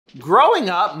Growing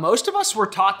up, most of us were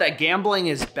taught that gambling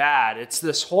is bad. It's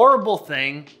this horrible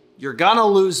thing. You're gonna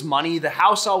lose money. The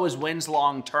house always wins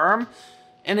long term.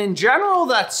 And in general,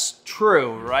 that's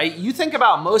true, right? You think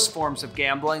about most forms of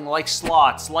gambling like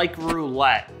slots, like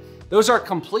roulette. Those are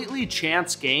completely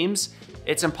chance games.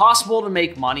 It's impossible to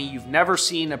make money. You've never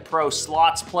seen a pro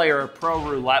slots player or a pro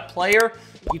roulette player.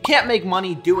 You can't make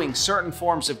money doing certain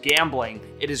forms of gambling.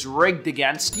 It is rigged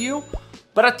against you.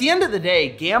 But at the end of the day,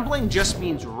 gambling just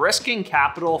means risking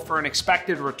capital for an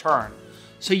expected return.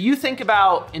 So you think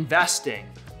about investing,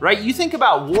 right? You think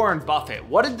about Warren Buffett.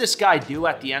 What did this guy do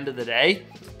at the end of the day?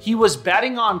 He was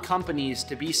betting on companies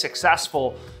to be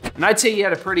successful, and I'd say he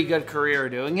had a pretty good career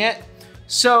doing it.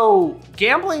 So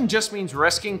gambling just means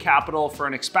risking capital for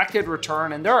an expected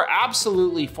return, and there are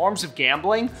absolutely forms of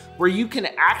gambling where you can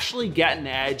actually get an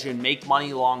edge and make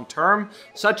money long term,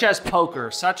 such as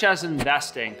poker, such as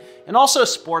investing, and also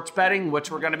sports betting,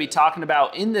 which we're gonna be talking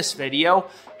about in this video.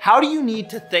 How do you need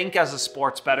to think as a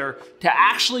sports bettor to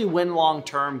actually win long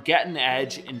term, get an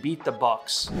edge, and beat the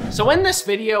books? So in this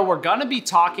video, we're gonna be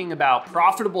talking about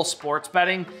profitable sports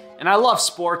betting. And I love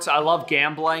sports, I love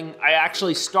gambling. I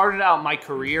actually started out my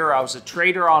career, I was a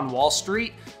trader on Wall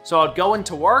Street. So I'd go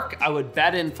into work, I would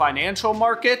bet in financial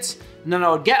markets, and then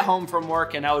I would get home from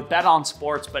work and I would bet on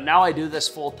sports, but now I do this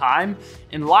full time.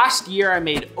 And last year I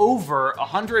made over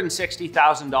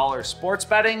 $160,000 sports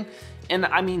betting. And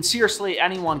I mean, seriously,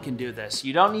 anyone can do this.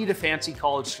 You don't need a fancy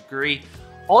college degree.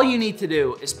 All you need to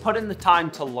do is put in the time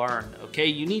to learn, okay?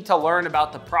 You need to learn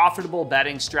about the profitable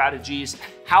betting strategies,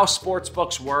 how sports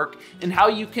books work, and how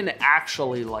you can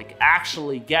actually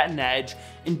get an edge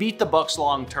and beat the books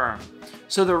long term.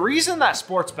 So the reason that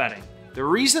sports betting, the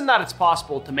reason that it's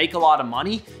possible to make a lot of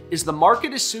money is the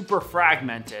market is super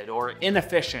fragmented or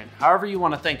inefficient, however you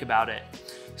want to think about it.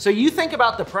 So you think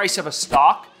about the price of a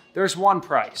stock, there's one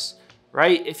price.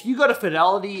 Right? If you go to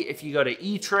Fidelity, if you go to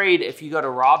E-Trade, if you go to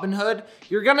Robinhood,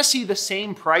 you're gonna see the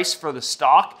same price for the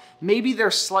stock. Maybe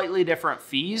there's slightly different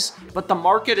fees, but the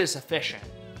market is efficient.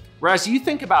 Whereas you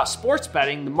think about sports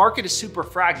betting, the market is super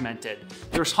fragmented.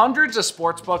 There's hundreds of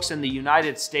sports books in the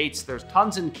United States, there's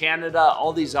tons in Canada,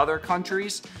 all these other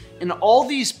countries, and all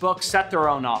these books set their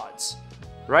own odds,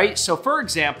 right? So for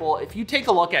example, if you take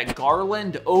a look at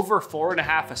Garland over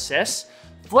 4.5 assists,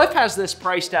 Flip has this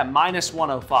priced at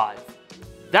 -105.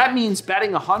 That means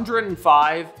betting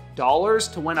 $105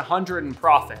 to win 100 in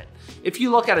profit. If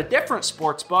you look at a different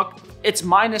sports book, it's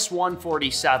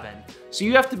 -147. So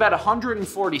you have to bet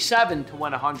 147 to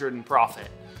win 100 in profit.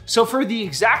 So for the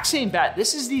exact same bet,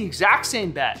 this is the exact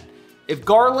same bet. If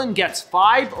Garland gets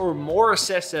 5 or more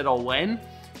assists, it'll win.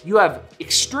 You have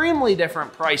extremely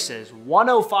different prices,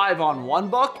 105 on one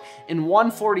book and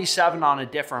 147 on a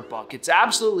different book. It's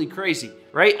absolutely crazy,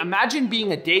 right? Imagine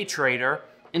being a day trader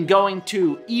and going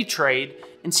to E-Trade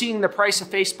and seeing the price of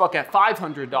Facebook at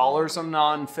 $500 and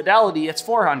on Fidelity it's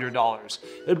 $400.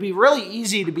 It would be really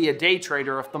easy to be a day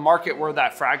trader if the market were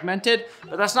that fragmented,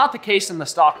 but that's not the case in the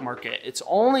stock market. It's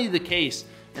only the case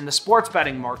in the sports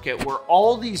betting market where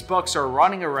all these books are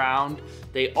running around.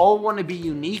 They all want to be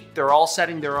unique. They're all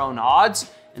setting their own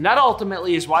odds. And that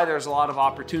ultimately is why there's a lot of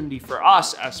opportunity for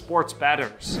us as sports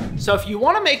bettors. So if you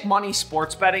want to make money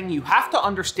sports betting, you have to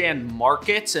understand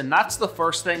markets, and that's the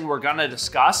first thing we're going to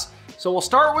discuss. So we'll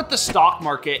start with the stock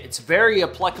market. It's very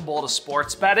applicable to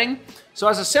sports betting. So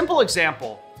as a simple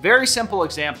example, very simple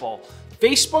example,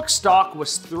 Facebook stock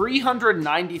was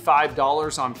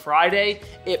 $395 on Friday.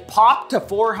 It popped to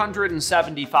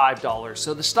 $475.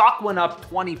 So the stock went up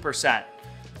 20%.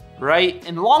 Right?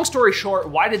 And long story short,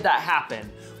 why did that happen?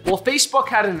 Well, Facebook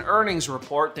had an earnings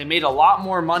report. They made a lot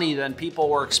more money than people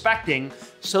were expecting,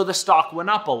 so the stock went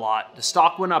up a lot. The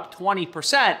stock went up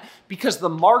 20% because the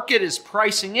market is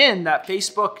pricing in that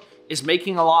Facebook is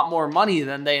making a lot more money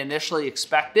than they initially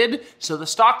expected, so the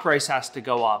stock price has to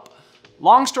go up.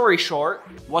 Long story short,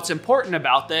 what's important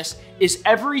about this is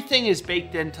everything is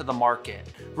baked into the market,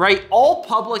 right? All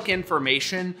public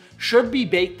information should be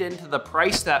baked into the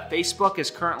price that Facebook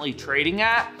is currently trading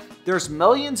at. There's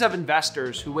millions of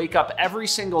investors who wake up every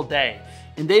single day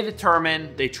and they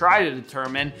try to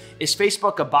determine, is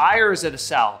Facebook a buy or is it a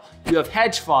sell? You have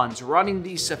hedge funds running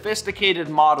these sophisticated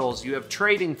models. You have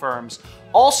trading firms,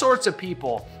 all sorts of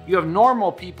people. You have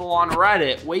normal people on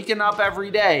Reddit waking up every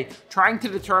day trying to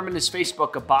determine, is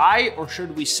Facebook a buy or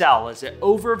should we sell? Is it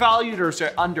overvalued or is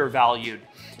it undervalued?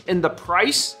 And the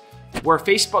price where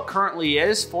Facebook currently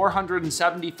is,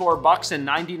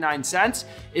 $474.99,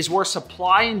 is where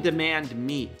supply and demand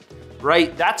meet,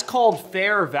 right? That's called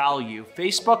fair value.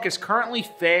 Facebook is currently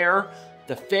fair.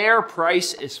 The fair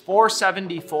price is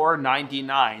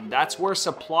 $474.99. That's where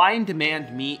supply and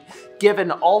demand meet,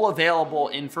 given all available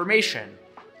information.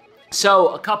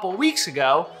 So a couple weeks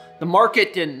ago, the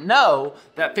market didn't know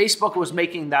that Facebook was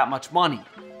making that much money,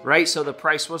 right? So the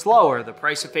price was lower. The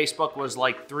price of Facebook was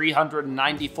like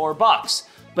 $394.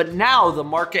 But now the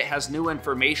market has new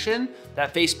information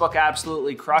that Facebook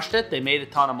absolutely crushed it. They made a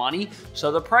ton of money, so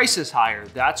the price is higher.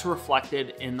 That's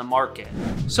reflected in the market.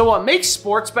 So what makes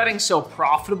sports betting so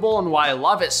profitable and why I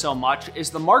love it so much is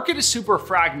the market is super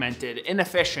fragmented,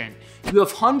 inefficient. You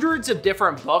have hundreds of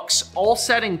different books all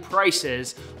setting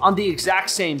prices on the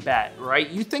exact same bet, right?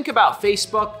 You think about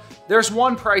Facebook, there's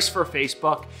one price for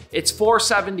Facebook. It's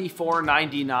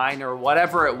 $474.99 or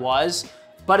whatever it was.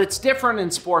 But it's different in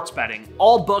sports betting.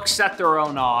 All books set their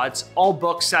own odds, all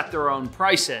books set their own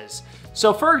prices.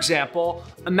 So for example,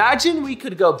 imagine we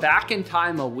could go back in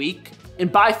time a week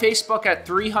and buy Facebook at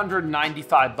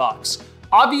 $395.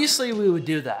 Obviously we would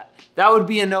do that. That would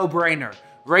be a no-brainer,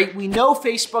 right? We know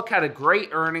Facebook had a great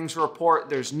earnings report.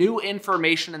 There's new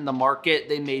information in the market.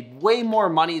 They made way more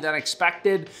money than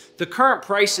expected. The current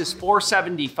price is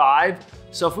 $475.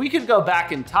 So if we could go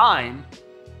back in time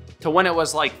to when it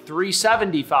was like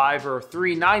 $375 or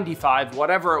 $395,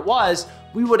 whatever it was,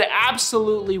 we would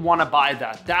absolutely want to buy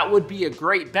that. That would be a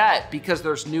great bet because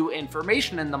there's new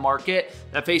information in the market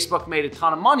that Facebook made a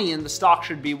ton of money and the stock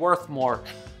should be worth more.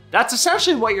 That's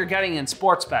essentially what you're getting in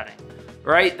sports betting,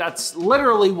 right? That's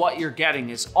literally what you're getting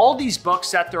is all these books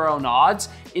set their own odds,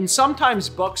 and sometimes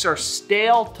books are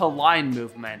stale to line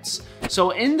movements.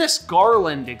 So in this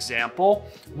Garland example,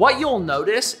 what you'll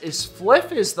notice is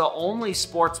Fliff is the only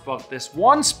sports book, this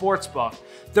one sports book.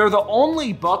 They're the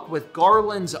only book with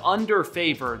Garland's under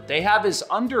favored. They have his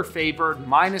under favored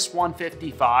minus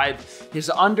 155. His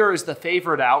under is the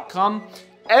favored outcome.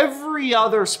 Every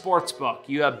other sports book,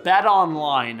 you have Bet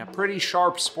Online, a pretty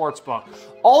sharp sports book.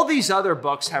 All these other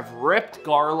books have ripped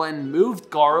Garland, moved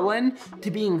Garland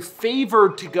to being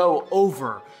favored to go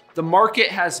over. The market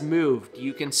has moved.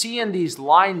 You can see in these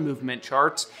line movement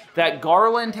charts that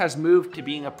Garland has moved to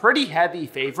being a pretty heavy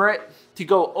favorite to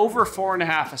go over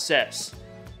 4.5 assists.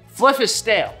 Fliff is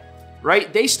stale,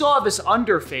 right? They still have us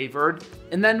under favored.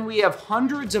 And then we have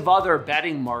hundreds of other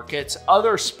betting markets,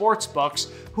 other sports books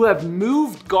who have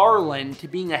moved Garland to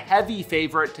being a heavy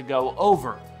favorite to go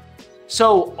over.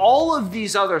 So all of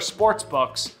these other sports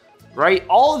books, right?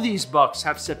 All of these books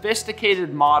have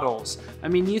sophisticated models. I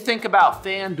mean, you think about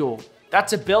FanDuel,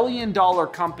 that's $1 billion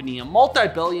company, a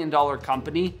multi-billion-dollar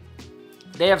company.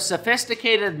 They have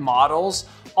sophisticated models.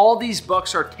 All these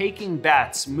books are taking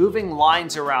bets, moving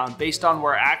lines around based on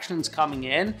where action's coming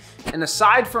in. And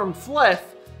aside from Fliff,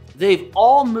 they've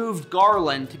all moved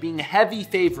Garland to being a heavy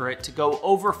favorite to go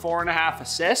over 4.5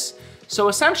 assists. So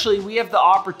essentially we have the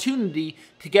opportunity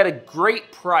to get a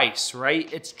great price,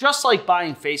 right? It's just like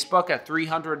buying Facebook at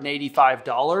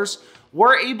 $385.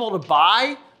 We're able to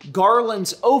buy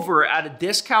Garland's over at a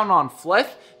discount on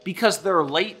Fliff because they're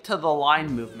late to the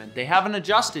line movement. They haven't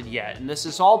adjusted yet. And this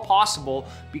is all possible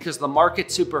because the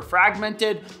market's super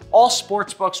fragmented. All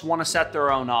sports books want to set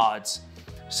their own odds.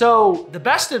 So the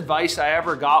best advice I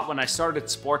ever got when I started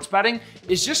sports betting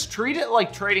is just treat it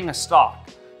like trading a stock.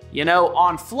 You know,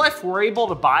 on Fliff, we're able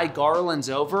to buy Garland's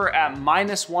over at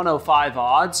minus 105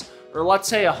 odds, or let's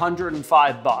say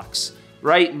 $105,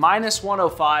 right? Minus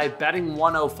 105, betting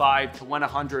 105 to win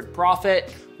 100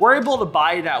 profit. We're able to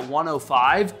buy it at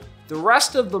 105. The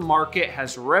rest of the market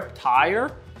has ripped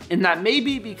higher, and that may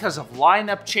be because of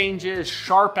lineup changes,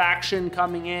 sharp action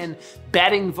coming in,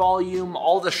 betting volume.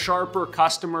 All the sharper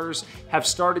customers have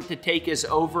started to take his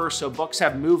over, so books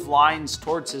have moved lines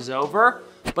towards his over.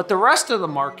 But the rest of the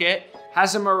market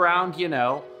has him around, you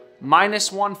know,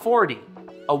 minus 140,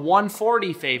 a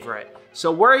 140 favorite.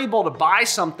 So we're able to buy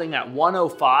something at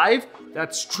 105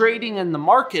 that's trading in the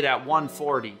market at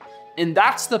 140. And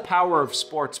that's the power of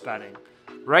sports betting,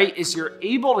 right? Is you're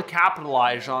able to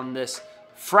capitalize on this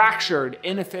fractured,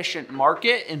 inefficient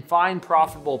market and find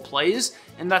profitable plays.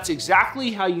 And that's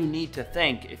exactly how you need to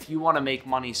think if you want to make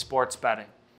money sports betting.